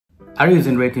Are you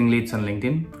generating leads on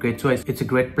LinkedIn? Great choice. It's a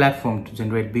great platform to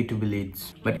generate B2B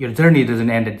leads. But your journey doesn't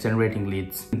end at generating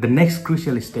leads. The next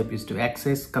crucial step is to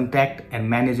access, contact, and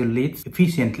manage your leads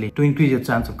efficiently to increase your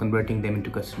chance of converting them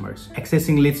into customers.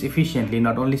 Accessing leads efficiently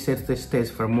not only sets the stage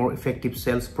for a more effective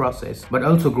sales process, but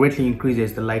also greatly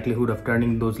increases the likelihood of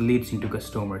turning those leads into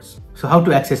customers. So how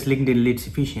to access LinkedIn leads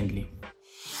efficiently?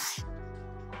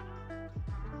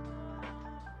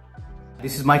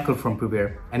 This is Michael from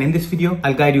Privyr, and in this video,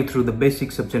 I'll guide you through the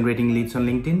basics of generating leads on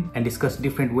LinkedIn and discuss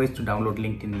different ways to download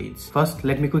LinkedIn leads. First,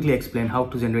 let me quickly explain how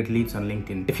to generate leads on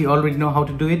LinkedIn. If you already know how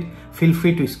to do it, feel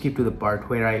free to skip to the part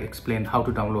where I explain how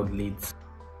to download leads.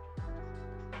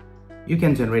 You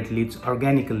can generate leads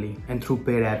organically and through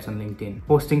paid ads on LinkedIn.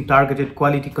 Posting targeted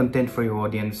quality content for your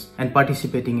audience and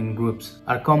participating in groups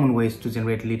are common ways to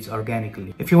generate leads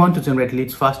organically. If you want to generate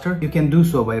leads faster, you can do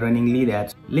so by running lead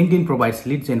ads. LinkedIn provides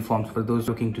lead gen forms for those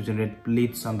looking to generate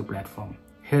leads on the platform.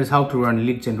 Here's how to run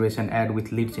lead generation ad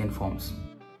with lead gen forms.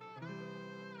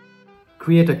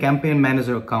 Create a campaign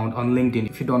manager account on LinkedIn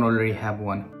if you don't already have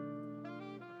one.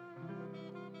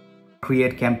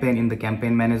 Create campaign in the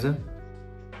campaign manager.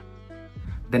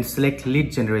 Then select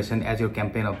lead generation as your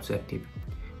campaign objective.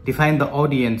 Define the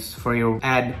audience for your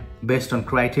ad based on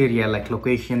criteria like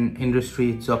location,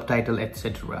 industry, job title,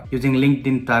 etc. using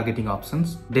LinkedIn targeting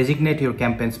options. Designate your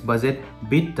campaign's budget,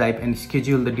 bid type, and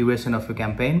schedule the duration of your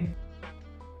campaign.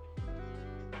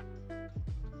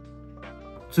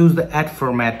 Choose the ad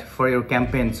format for your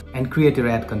campaigns and create your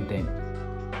ad content.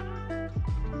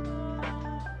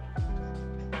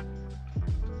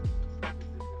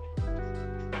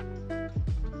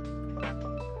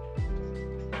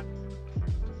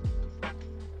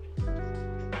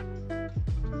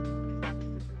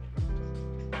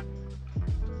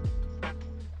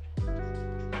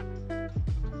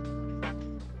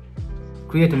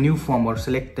 Create a new form or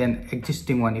select an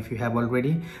existing one if you have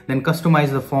already. Then customize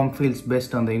the form fields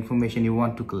based on the information you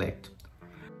want to collect.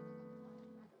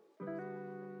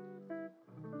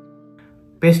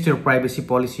 Paste your privacy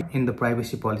policy in the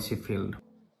privacy policy field.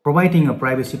 Providing a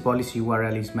privacy policy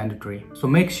URL is mandatory, so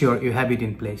make sure you have it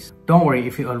in place. Don't worry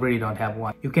if you already don't have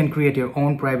one. You can create your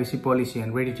own privacy policy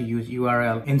and ready-to-use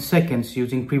URL in seconds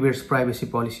using Privyr's privacy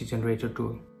policy generator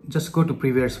tool. Just go to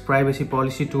Privyr's privacy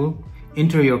policy tool,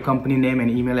 enter your company name and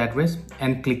email address,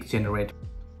 and click generate.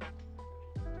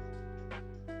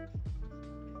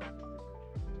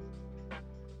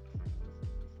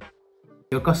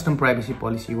 Your custom privacy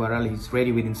policy URL is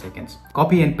ready within seconds.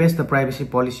 Copy and paste the privacy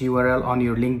policy URL on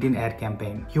your LinkedIn ad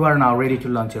campaign. You are now ready to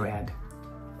launch your ad.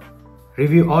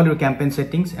 Review all your campaign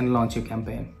settings and launch your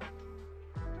campaign.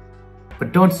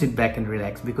 But don't sit back and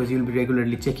relax, because you'll be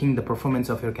regularly checking the performance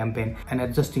of your campaign and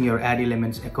adjusting your ad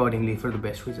elements accordingly for the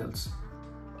best results.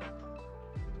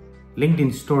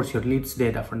 LinkedIn stores your leads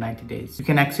data for 90 days. You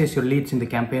can access your leads in the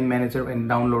campaign manager and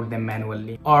download them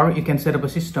manually. Or you can set up a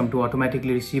system to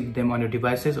automatically receive them on your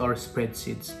devices or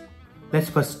spreadsheets. Let's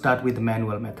first start with the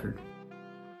manual method.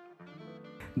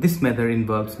 This method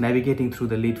involves navigating through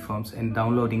the lead forms and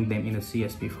downloading them in a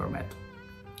CSV format.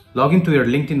 Log into your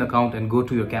LinkedIn account and go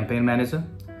to your campaign manager.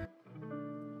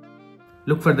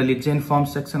 Look for the lead gen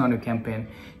forms section on your campaign.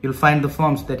 You'll find the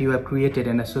forms that you have created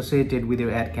and associated with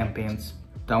your ad campaigns.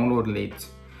 Download leads.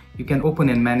 You can open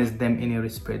and manage them in your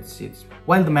spreadsheets.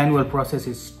 While the manual process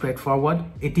is straightforward,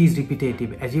 it is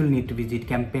repetitive, as you'll need to visit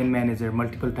Campaign Manager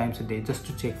multiple times a day just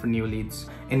to check for new leads.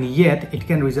 And yet, it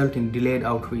can result in delayed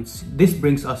outreach. This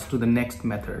brings us to the next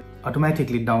method,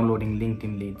 automatically downloading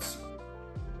LinkedIn leads.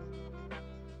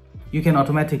 You can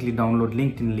automatically download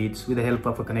LinkedIn leads with the help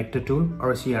of a connector tool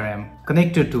or a CRM.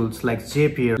 Connector tools like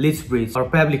Zapier, LeadsBridge, or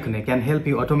PabliConnect can help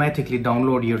you automatically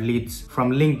download your leads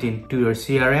from LinkedIn to your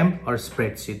CRM or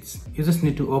spreadsheets. You just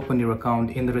need to open your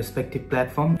account in the respective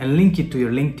platform and link it to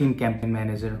your LinkedIn campaign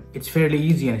manager. It's fairly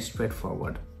easy and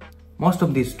straightforward. Most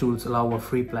of these tools allow a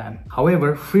free plan.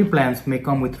 However, free plans may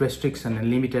come with restriction and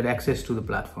limited access to the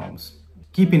platforms.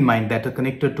 Keep in mind that a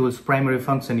connector tool's primary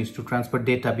function is to transfer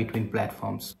data between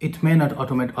platforms. It may not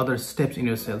automate other steps in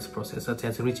your sales process, such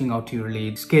as reaching out to your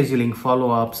leads, scheduling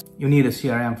follow-ups. You need a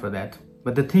CRM for that.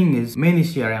 But the thing is, many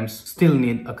CRMs still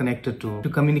need a connector tool to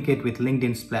communicate with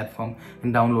LinkedIn's platform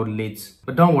and download leads.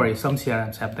 But don't worry, some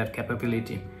CRMs have that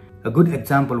capability. A good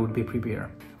example would be Privyr.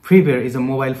 Privyr is a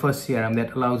mobile-first CRM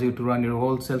that allows you to run your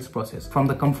whole sales process from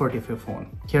the comfort of your phone.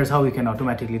 Here's how you can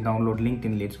automatically download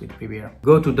LinkedIn leads with Privyr.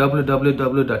 Go to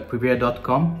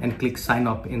www.privyr.com and click sign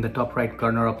up in the top right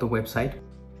corner of the website.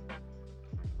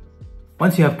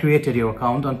 Once you have created your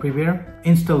account on Privyr,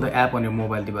 install the app on your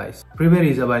mobile device. Privyr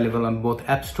is available on both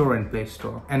App Store and Play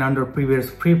Store. And under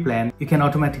Privyr's free plan, you can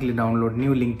automatically download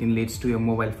new LinkedIn leads to your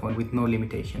mobile phone with no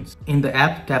limitations. In the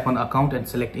app, tap on Account and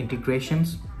select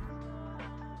Integrations.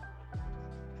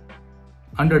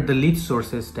 Under the Lead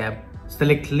Sources tab,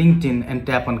 select LinkedIn and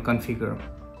tap on Configure.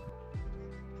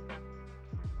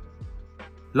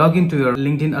 Log into your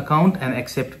LinkedIn account and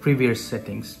accept Privyr's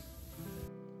settings.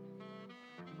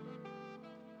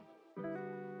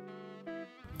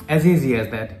 As easy as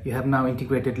that, you have now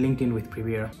integrated LinkedIn with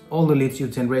Privyr. All the leads you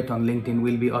generate on LinkedIn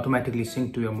will be automatically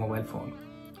synced to your mobile phone.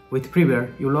 With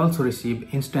Privyr, you will also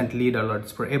receive instant lead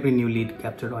alerts for every new lead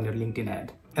captured on your LinkedIn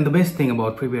ad. And the best thing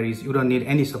about Privyr is you don't need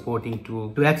any supporting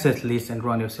tool to access leads and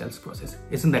run your sales process.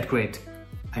 Isn't that great?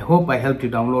 I hope I helped you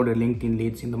download your LinkedIn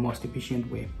leads in the most efficient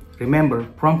way. Remember,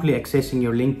 promptly accessing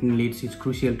your LinkedIn leads is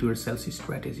crucial to your sales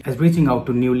strategy, as reaching out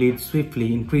to new leads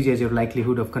swiftly increases your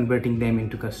likelihood of converting them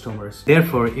into customers.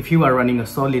 Therefore, if you are running a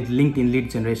solid LinkedIn lead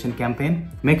generation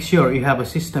campaign, make sure you have a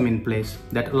system in place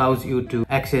that allows you to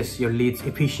access your leads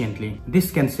efficiently. This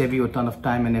can save you a ton of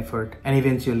time and effort and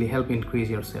eventually help increase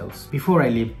your sales. Before I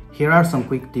leave, here are some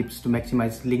quick tips to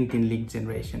maximize LinkedIn lead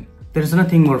generation. There is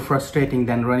nothing more frustrating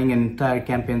than running an entire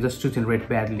campaign just to generate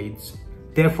bad leads.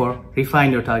 Therefore,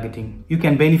 refine your targeting. You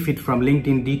can benefit from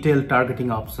LinkedIn detailed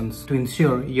targeting options to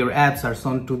ensure your ads are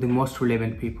shown to the most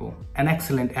relevant people. An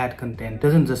excellent ad content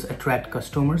doesn't just attract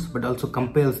customers but also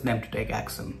compels them to take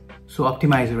action. So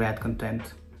optimize your ad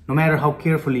content. No matter how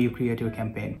carefully you create your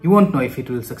campaign, you won't know if it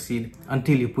will succeed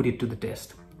until you put it to the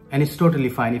test. And it's totally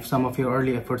fine if some of your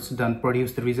early efforts don't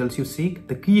produce the results you seek.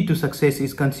 The key to success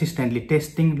is consistently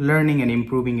testing, learning, and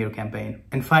improving your campaign.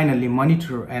 And finally,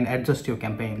 monitor and adjust your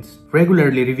campaigns.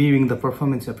 Regularly reviewing the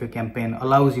performance of your campaign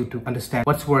allows you to understand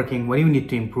what's working, what you need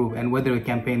to improve, and whether your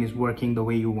campaign is working the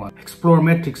way you want. Explore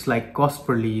metrics like cost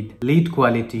per lead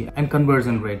quality, and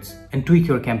conversion rates, and tweak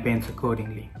your campaigns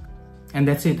accordingly. And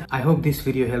that's it. I hope this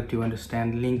video helped you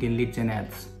understand LinkedIn leads and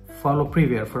ads. Follow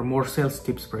Privyr for more sales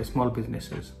tips for small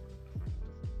businesses.